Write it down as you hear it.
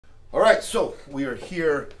All right, so we are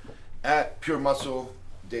here at Pure Muscle,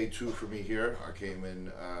 day 2 for me here. I came in,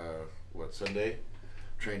 Sunday?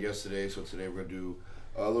 Trained yesterday, so today we're going to do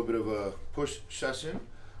a little bit of a push session.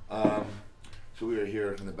 So we are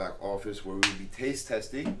here in the back office where we will be taste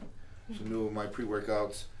testing some new of my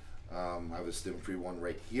pre-workouts. I have a stim-free one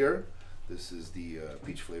right here. This is the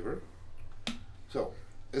peach flavor. So,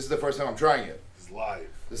 this is the first time I'm trying it. It's live.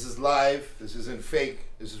 This is live. This isn't fake.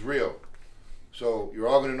 This is real. So you're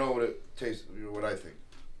all gonna know what it tastes. What I think.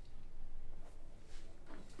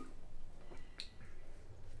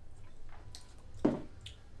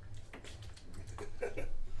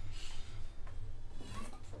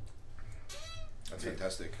 That's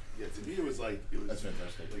fantastic. Yeah, to me it was That's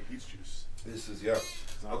fantastic. Like peach juice. This is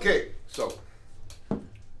Okay, so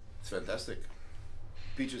it's fantastic.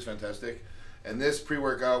 Peach is fantastic, and this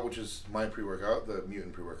pre-workout, which is my pre-workout, the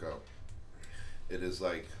Mutant pre-workout, it is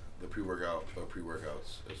like the pre-workout of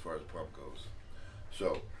pre-workouts as far as pump goes.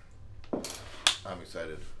 So I'm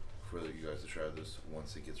excited for you guys to try this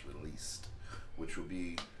once it gets released, which will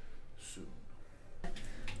be soon.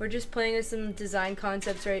 We're just playing with some design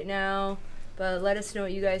concepts right now, but let us know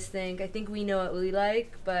what you guys think. I think we know what we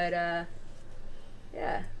like, but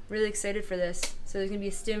yeah, really excited for this. So there's gonna be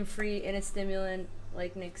a stim-free and a stimulant,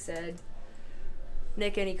 like Nick said.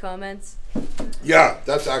 Nick, any comments? Yeah,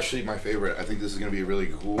 that's actually my favorite. I think this is going to be really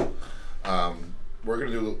cool. We're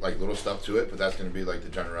going to do like little stuff to it, but that's going to be like the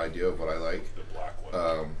general idea of what I like. The black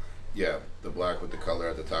one. Yeah, the black with the color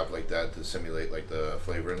at the top like that to simulate like the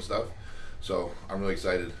flavor and stuff. So I'm really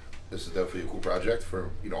excited. This is definitely a cool project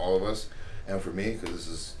for all of us and for me, because this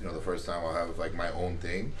is the first time I'll have like my own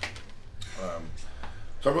thing.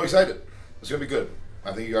 So I'm really excited. It's going to be good.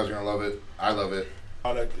 I think you guys are going to love it. I love it.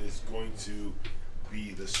 Product is going to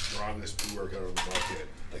be the strongest pre-workout on the market.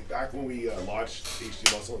 Like back when we launched HD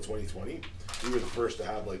Muscle in 2020, we were the first to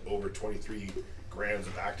have like over 23 grams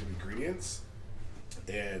of active ingredients,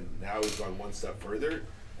 and now we've gone one step further,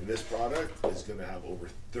 and this product is going to have over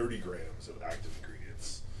 30 grams of active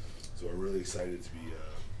ingredients. So we're really excited to be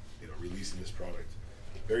releasing this product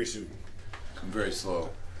very soon. I'm very slow.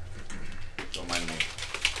 Don't mind me.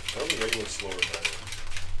 I don't think anyone's slower than I am.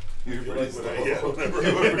 You're pretty slow.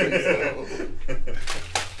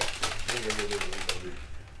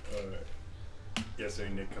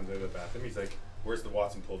 Yesterday Nick comes out of the bathroom, he's like, "Where's the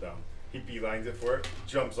Watson pull down?" He beelines it for it,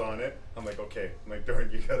 jumps on it. I'm like, "Okay." I'm like,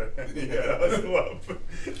 "Darn, you gotta hustle up." Oh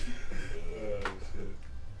shit.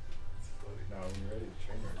 Now when you're ready to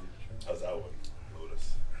train, How's that one,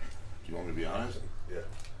 Lotus? You want me to be honest? Yeah.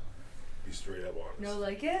 Be straight up honest. No,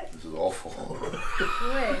 like it? This is awful.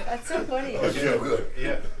 Wait, that's so funny. This is no good.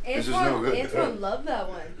 Yeah. This is no good. Antoine loved that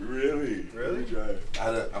one. Really? Really? Try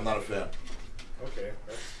it. I'm not a fan. Okay,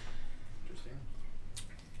 that's interesting.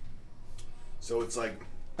 So it's like,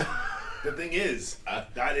 the thing is,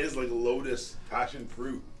 that is like Lotus passion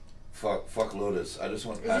fruit. Fuck Lotus. I just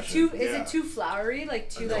want Is it passion. is it too flowery? Like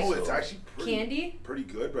too No, like it's actually candy? pretty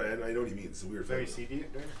good, but I know what you mean. It's a weird Very flavor. CD.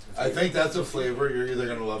 I think that's a flavor you're either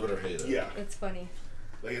gonna love it or hate it. Yeah. It's funny.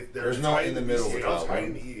 Like There's no in the middle with that tied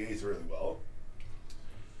one. in EAs really well,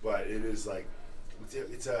 but it is like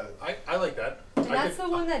it's a. I like that. And that's the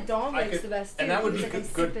one that Dom I likes could- the best too. And that would be He's like, I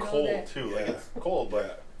good sip it all cold day. too. Yeah. Like it's cold,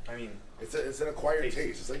 but I mean, It's an acquired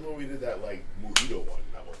taste. It's like when we did that like mojito one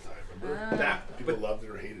that one time. Remember? that People loved it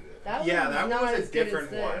or hated it. That yeah, one's that not one was as a good as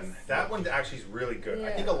different this. one. That one actually is really good.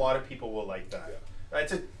 I think a Yeah. lot of people will like that.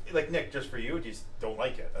 It's like Nick, just for you, you just don't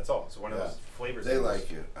like it. That's all. It's one of those flavors. They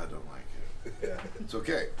like it. I don't like it. Yeah. It's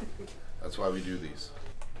okay. That's why we do these.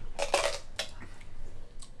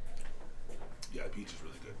 Yeah, peach is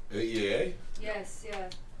really good. Yeah. Yes, yeah.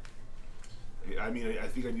 I mean, I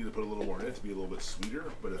think I need to put a little more in it to be a little bit sweeter,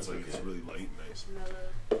 but it's like it's really light and nice.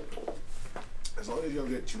 Mellow. As long as you don't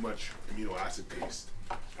get too much amino acid taste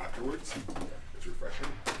afterwards, it's refreshing.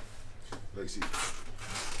 Like, see,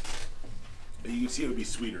 you can see it would be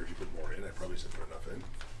sweeter if you put more in. I probably should put enough in.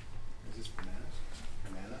 Is this bananas?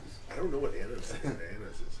 Bananas? I don't know what ananas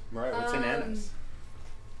is. Mariah, what's bananas?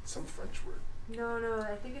 Some French word. No,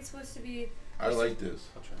 I think it's supposed to be I like this.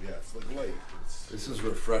 Yeah, it's like light. This is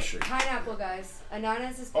refreshing. pineapple, guys.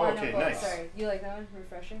 Ananas is Oh, okay, pineapple. nice. Sorry, you like that one?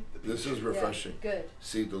 Refreshing? This is refreshing. Yeah, good.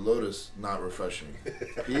 See, the Lotus, not refreshing.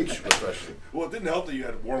 Peach, refreshing. Well, it didn't help that you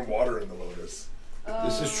had warm water in the Lotus,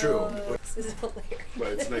 This is true. This is hilarious. but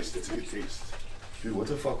it's nice. It's a good taste. Dude, what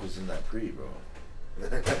the fuck was in that pre, bro?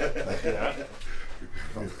 Yeah.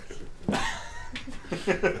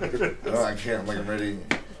 No, I can't. Like, I'm ready.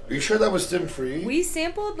 Are you sure that was stim free? We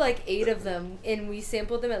sampled like 8 of them, and we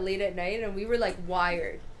sampled them at late at night, and we were like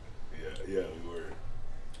wired. Yeah, we were.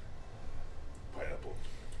 Pineapple.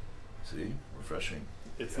 See, refreshing.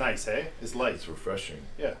 It's nice, hey? It's light. It's refreshing.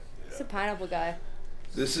 Yeah. He's a pineapple guy.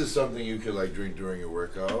 This is something you could like drink during your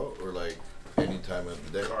workout or like any time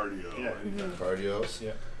of the day. Cardio. Yeah. Cardios.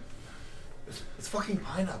 Yeah. It's fucking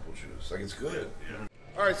pineapple juice. Like, it's good. Yeah.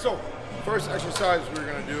 All right, so first exercise we're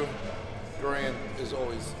gonna do, Dorian is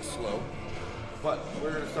always slow, but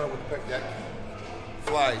we're gonna start with the pec deck.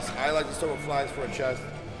 Flies. I like to start with flies for a chest.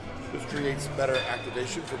 This creates better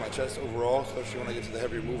activation for my chest overall, especially when I get to the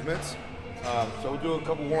heavier movements. So we'll do a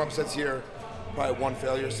couple warm-up sets here, probably one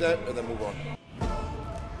failure set, and then move on.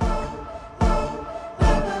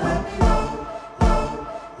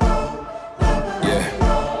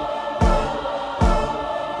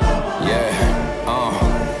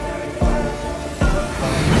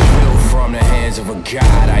 Of a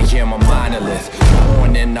god, I am a monolith,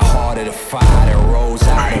 born in the heart of the fire that rose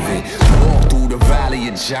out of it. Walk through the valley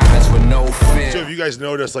of giants with no fear. So if you guys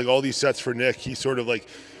notice, like all these sets for Nick, he sort of like,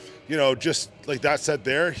 you know, just like that set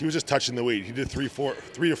there, he was just touching the weight. He did 3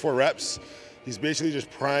 to 4 reps. He's basically just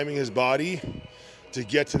priming his body to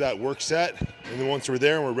get to that work set, and then once we're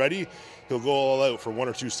there and we're ready, he'll go all out for 1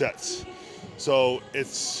 or 2 sets. So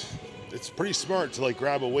it's pretty smart to like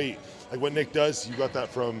grab a weight. Like what Nick does, you got that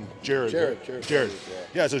from Jared. Jared.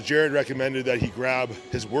 Yeah, so Jared recommended that he grab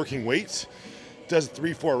his working weights, does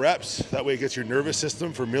 3-4 reps. That way it gets your nervous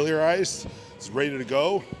system familiarized. It's ready to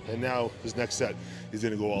go. And now his next set, he's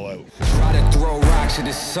gonna go all out. Try to throw rocks at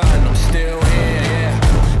the sun, I'm still here,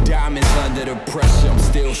 yeah. Diamonds under the pressure, I'm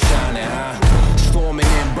still shining, huh? Storming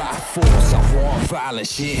in by force, I want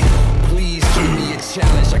violence, yeah. Please give me a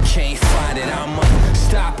challenge, I can't find it. I'm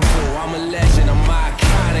unstoppable, I'm a legend, I'm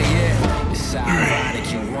iconic, yeah. It's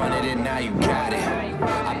ironic, you wanted it, now you got it.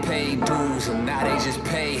 I paid dues, and now they just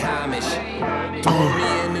pay homage.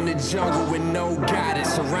 Throw me in the jungle with no guidance,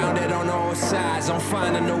 surrounded on all sides, I'm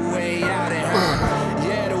finding a way out, and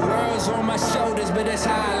yeah, the world's on my shoulders, but that's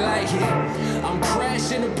how I like it. I'm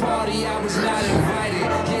crashing the party, I was not invited.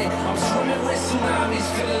 Yeah, I'm swimming with tsunamis,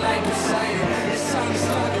 feeling like Poseidon. It's time to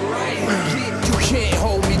start the right. Yeah, you can't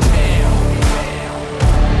hold me down.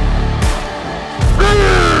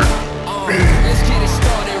 Let's get it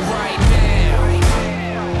started right now. You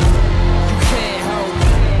can't hold me.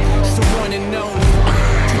 It's the one and only.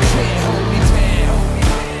 You can't hold me down.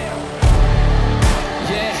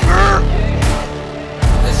 Yeah.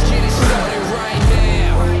 Let's get it started right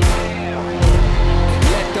now.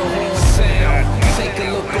 Let the horn sound. Take a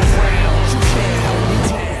look around. You can't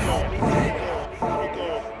hold me down.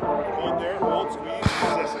 Go there, hold,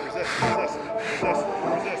 squeeze, resist.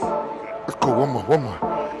 Let's go, one more.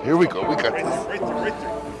 Here we go, we got this. Right through.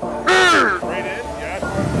 Right in, yeah.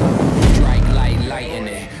 Strike like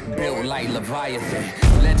lightning, built like Leviathan.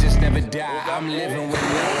 Legends never die, I'm living with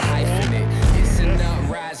no hyphen it. It's an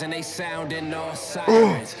uprising, they sounding all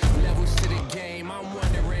sirens. Levels to the game, I'm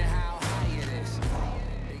wondering how high it is.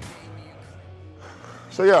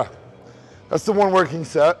 So yeah, that's the one working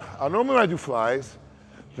set. Normally when I do flies,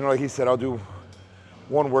 you know, like he said, I'll do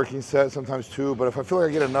one working set, sometimes 2, but if I feel like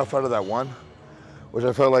I get enough out of that one, which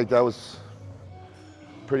I felt like that was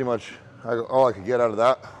pretty much all I could get out of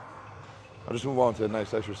that, I'll just move on to a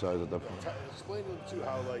nice exercise at that point. Explain to them too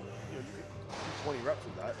how like you know you could do 20 reps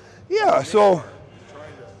with that. Yeah, so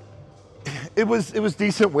it was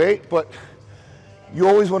decent weight, but you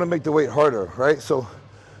always want to make the weight harder, right? So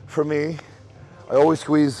for me, I always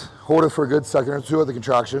squeeze, hold it for a good second or 2 at the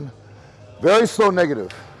contraction. Very slow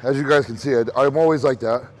negative, as you guys can see. I'm always like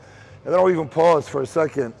that. And then I'll even pause for a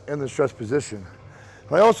second in the stretch position.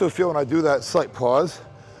 And I also feel when I do that slight pause,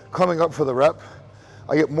 coming up for the rep,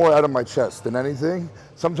 I get more out of my chest than anything.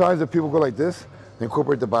 Sometimes if people go like this, they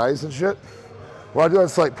incorporate the buys and shit. When I do that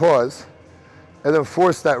slight pause, and then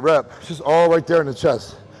force that rep, it's just all right there in the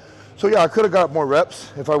chest. So yeah, I could have got more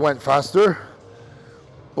reps if I went faster,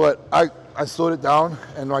 but I slowed it down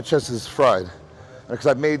and my chest is fried. Because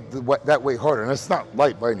I made that weight harder. And it's not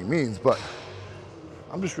light by any means, but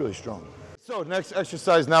I'm just really strong. So next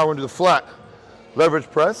exercise now, we're gonna do the flat leverage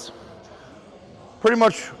press. Pretty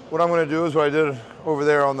much what I'm gonna do is what I did over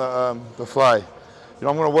there on the fly. You know,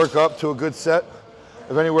 I'm gonna work up to a good set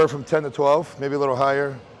of anywhere from 10 to 12, maybe a little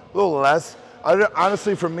higher, a little less.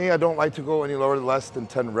 Honestly, for me, I don't like to go any lower than less than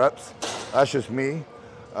 10 reps. That's just me.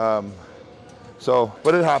 But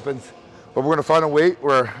it happens. But we're gonna find a weight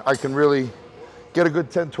where I can really get a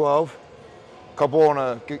good 10, 12.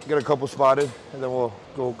 Get a couple spotted, and then we'll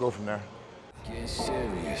go from there. Get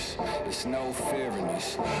serious, it's no fear in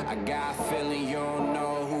this. I got a feeling you don't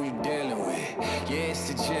know who you're dealing with. Yeah, it's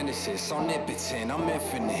the Genesis, omnipotent, I'm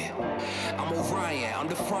infinite. I'm Orion, I'm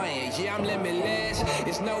defiant, yeah, I'm limitless.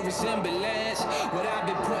 It's no resemblance, what I've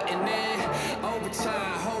been putting in.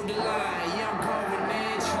 Overtime, hold the line, yeah, I'm going in.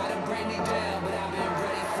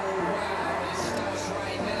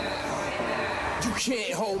 You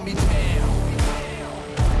can't hold me down.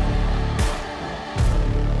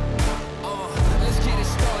 Let's get it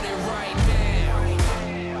started right now. You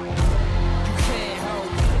can't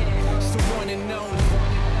hold me. It's the one and only.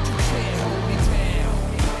 You can't hold me down.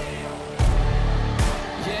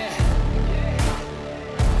 Yeah.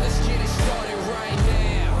 Let's get it started right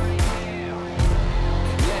now.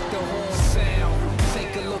 Let the horn sound.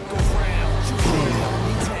 Take a look around. You can't hold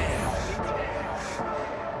me down.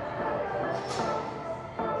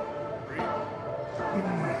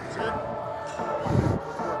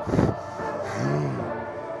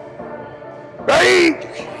 Ready?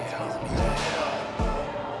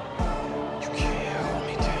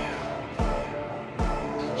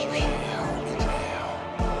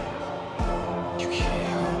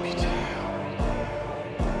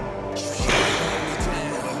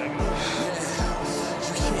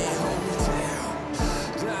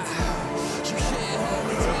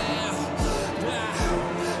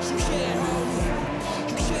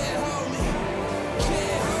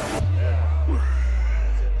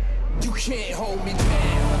 You can't hold me down.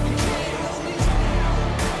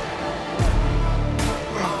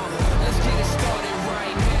 Let's get it started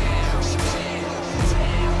right now. You can't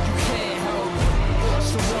hold me. It's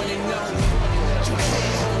the one and only. You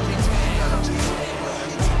can't hold me down.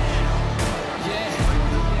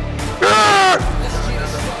 Yeah. Let's get it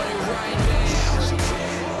started right now.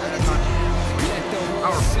 Let the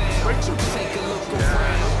horn sound. Take a look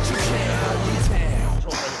around. You can't hold me down.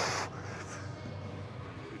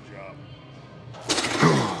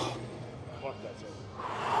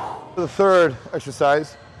 The third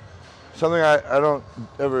exercise, something I don't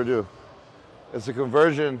ever do. It's a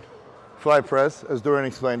conversion fly press, as Dorian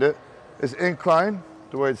explained it. It's incline,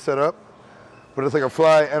 the way it's set up, but it's like a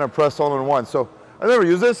fly and a press all in one. So I never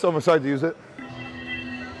use this, so I'm excited to use it.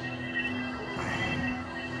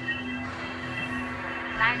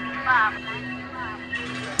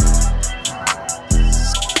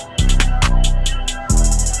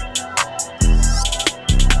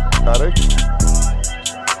 Got it.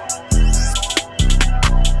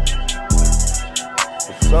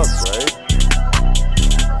 Sucks, right?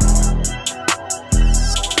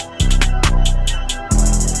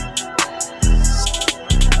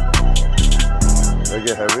 Did I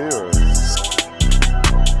get heavy or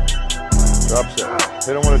drop set?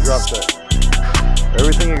 Hit him with a drop set.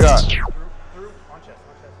 Everything you got.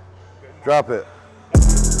 Drop it.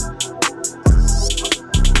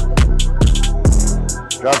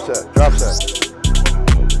 Drop set, drop set.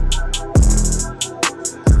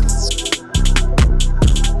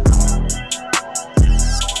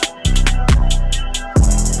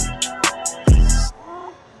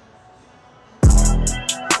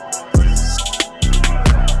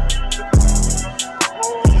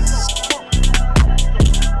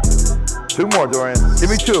 Two more, Dorian. Give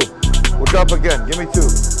me two. We'll drop again. Give me two.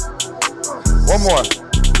 One more.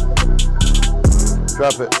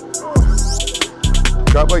 Drop it.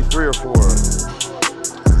 Drop like 3 or 4.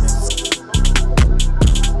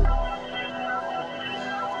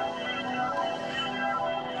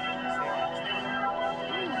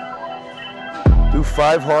 Do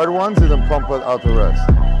 5 hard ones and then pump out the rest.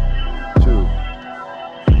 2.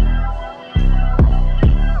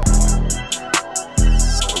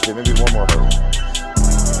 Okay, maybe one more hard one.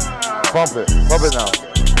 Pump it now.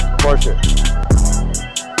 Push it.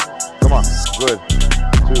 Come on, good.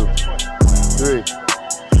 2, 3,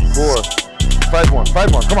 4, 5 more,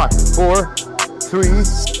 5 more, come on. 4, 3,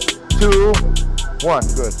 2, 1,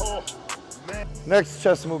 good. Next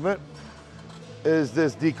chest movement is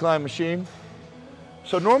this decline machine.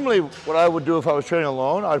 So normally what I would do if I was training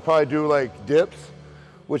alone, I'd probably do like dips,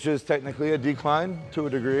 which is technically a decline to a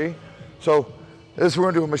degree. So this, we're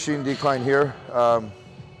gonna do a machine decline here.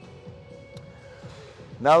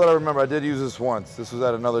 Now that I remember, I did use this once. This was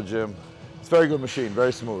at another gym. It's a very good machine,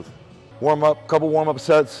 very smooth. Warm up, couple warm up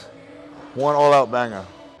sets, one all out banger.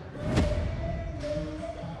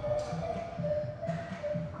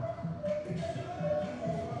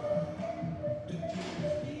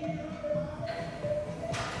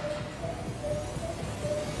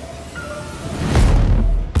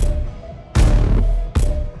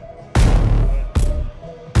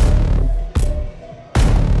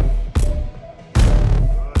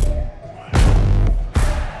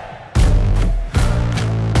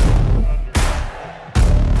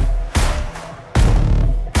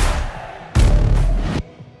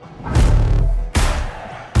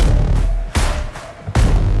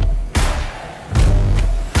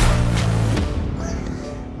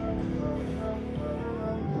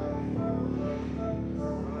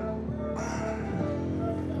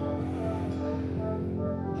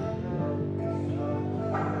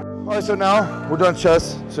 All right, so now we're done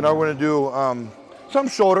chest. So now we're gonna do some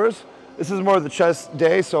shoulders. This is more of the chest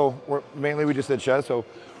day, so mainly we just did chest. So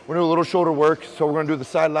we're gonna do a little shoulder work. So we're gonna do the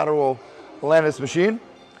side lateral Atlantis machine.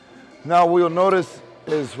 Now what you'll notice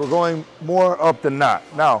is we're going more up than not.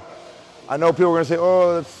 Now, I know people are gonna say,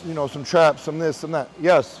 oh, that's, you know, some traps, some this, some that.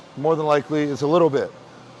 Yes, more than likely it's a little bit.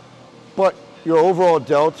 But your overall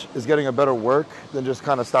delt is getting a better work than just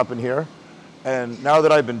kind of stopping here. And now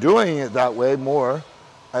that I've been doing it that way more,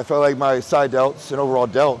 I felt like my side delts and overall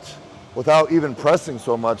delt, without even pressing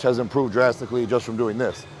so much, has improved drastically just from doing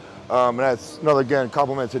this. And that's another, again,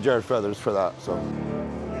 compliment to Jared Feathers for that. So.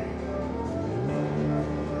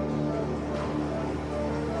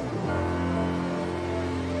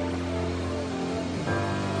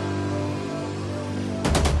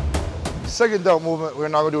 Second delt movement, we're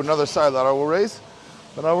now gonna do another side lateral raise.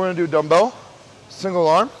 But now we're gonna do dumbbell, single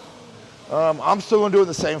arm. I'm still gonna do it in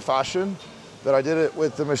the same fashion that I did it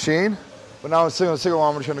with the machine. But now in single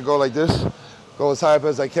arm, I'm just gonna go like this, go as high up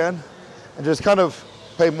as I can, and just kind of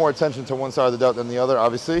pay more attention to one side of the delt than the other,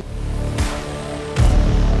 obviously.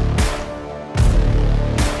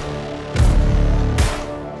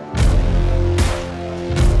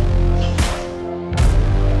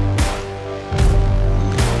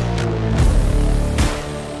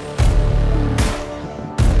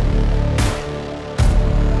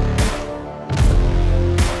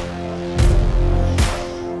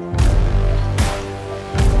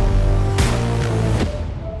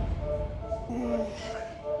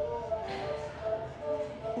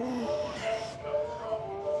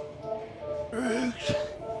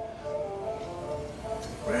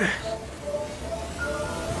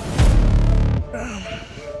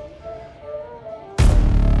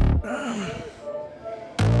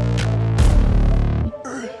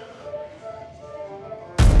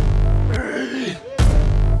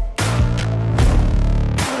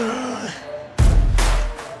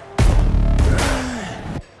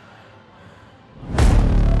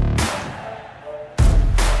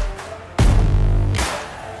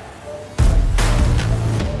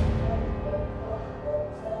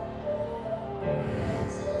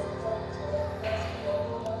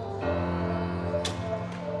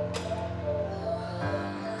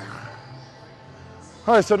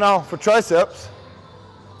 All right, so now for triceps,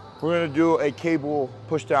 we're gonna do a cable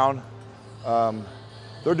push down.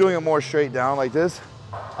 They're doing it more straight down like this.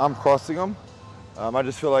 I'm crossing them. I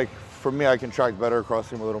just feel like for me, I can track better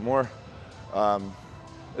crossing them a little more.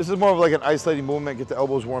 This is more of like an isolating movement, get the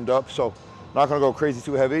elbows warmed up. So not gonna go crazy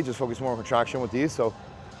too heavy, just focus more on contraction with these. So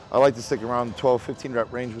I like to stick around 12, 15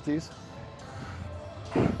 rep range with these.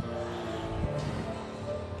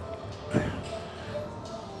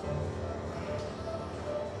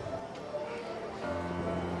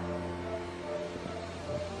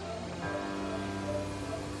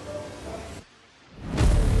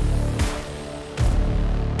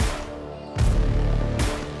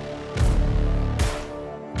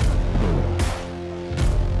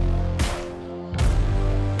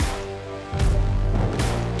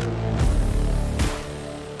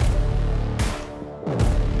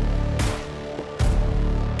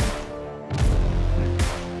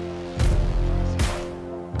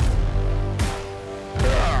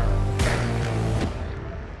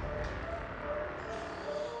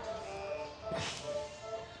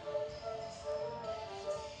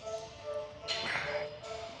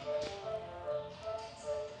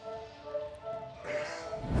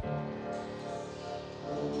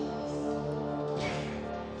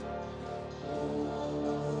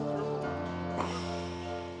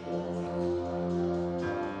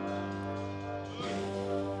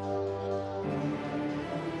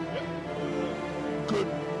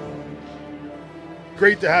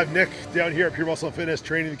 Great to have Nick down here at Pure Muscle and Fitness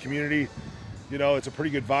training the community. You know, it's a pretty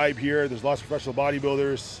good vibe here. There's lots of professional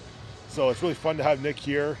bodybuilders. So it's really fun to have Nick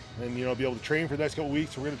here and, you know, be able to train for the next couple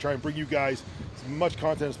weeks. We're going to try and bring you guys as much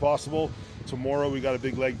content as possible. Tomorrow we got a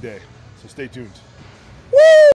big leg day, so stay tuned.